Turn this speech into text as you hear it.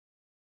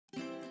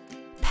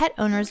Pet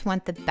owners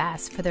want the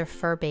best for their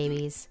fur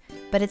babies,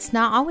 but it's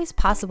not always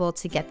possible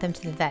to get them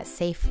to the vet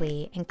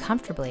safely and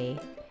comfortably,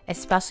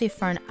 especially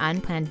for an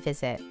unplanned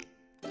visit.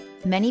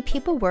 Many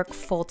people work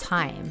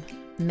full-time.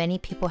 Many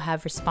people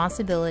have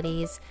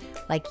responsibilities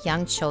like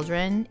young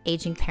children,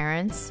 aging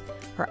parents,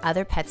 or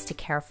other pets to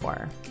care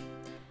for.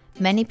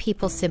 Many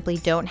people simply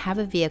don't have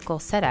a vehicle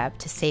set up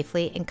to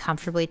safely and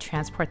comfortably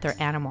transport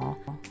their animal,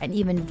 and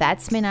even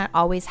vets may not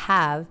always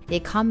have the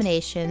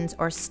accommodations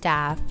or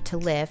staff to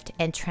lift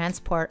and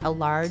transport a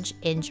large,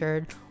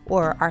 injured,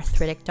 or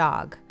arthritic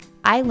dog.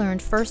 I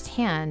learned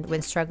firsthand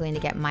when struggling to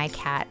get my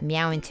cat,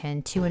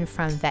 Meowington, to and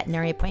from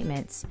veterinary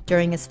appointments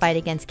during his fight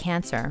against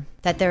cancer,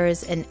 that there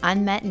is an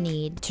unmet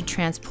need to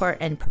transport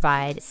and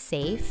provide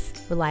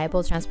safe,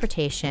 reliable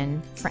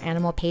transportation for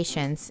animal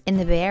patients in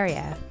the Bay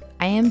Area.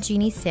 I am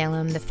Jeannie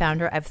Salem, the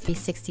founder of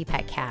 360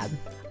 Pet Cab.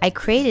 I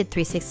created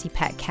 360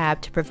 Pet Cab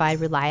to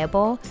provide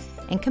reliable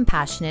and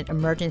compassionate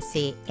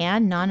emergency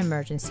and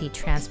non-emergency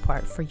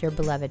transport for your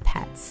beloved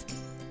pets.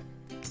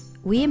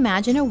 We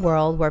imagine a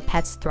world where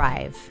pets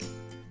thrive.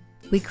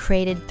 We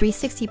created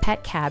 360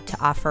 Pet Cab to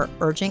offer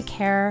urgent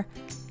care,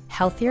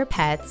 healthier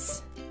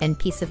pets, and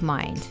peace of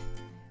mind.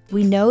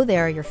 We know they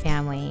are your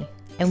family,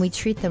 and we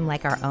treat them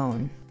like our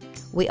own.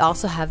 We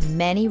also have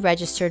many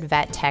registered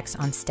vet techs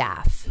on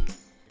staff.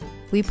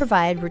 We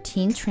provide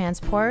routine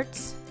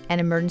transports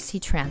and emergency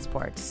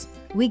transports.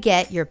 We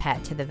get your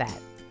pet to the vet.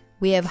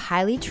 We have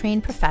highly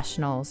trained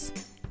professionals.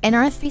 In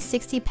our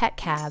 360 Pet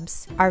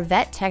Cabs, our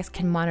vet techs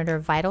can monitor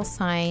vital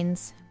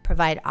signs,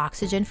 provide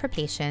oxygen for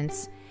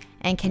patients,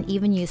 and can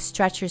even use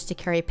stretchers to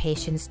carry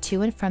patients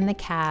to and from the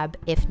cab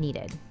if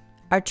needed.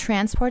 Our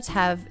transports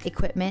have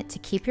equipment to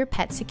keep your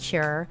pet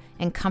secure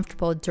and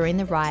comfortable during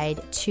the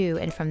ride to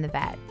and from the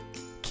vet.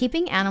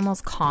 Keeping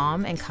animals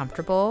calm and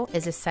comfortable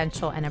is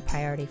essential and a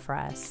priority for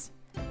us.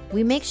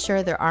 We make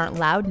sure there aren't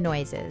loud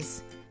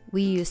noises.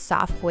 We use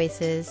soft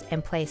voices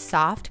and play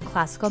soft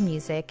classical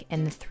music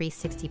in the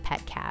 360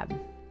 Pet Cab.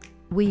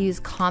 We use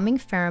calming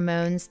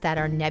pheromones that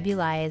are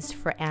nebulized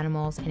for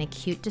animals in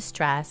acute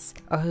distress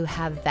or who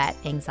have vet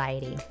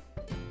anxiety.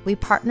 We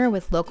partner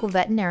with local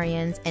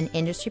veterinarians and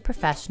industry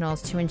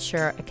professionals to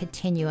ensure a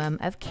continuum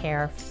of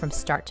care from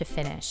start to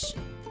finish.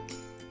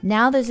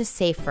 Now there's a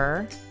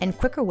safer and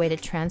quicker way to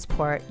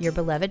transport your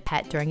beloved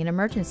pet during an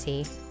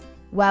emergency.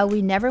 While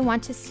we never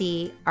want to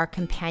see our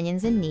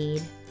companions in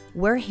need,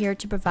 we're here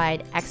to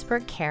provide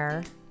expert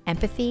care,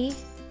 empathy,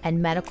 and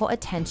medical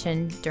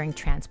attention during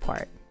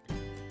transport.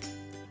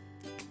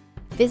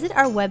 Visit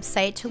our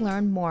website to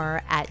learn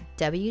more at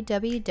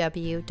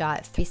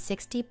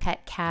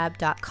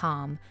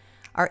www.360petcab.com.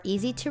 Our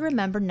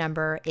easy-to-remember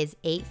number is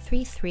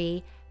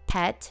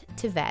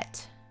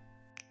 833-PET-to-VET.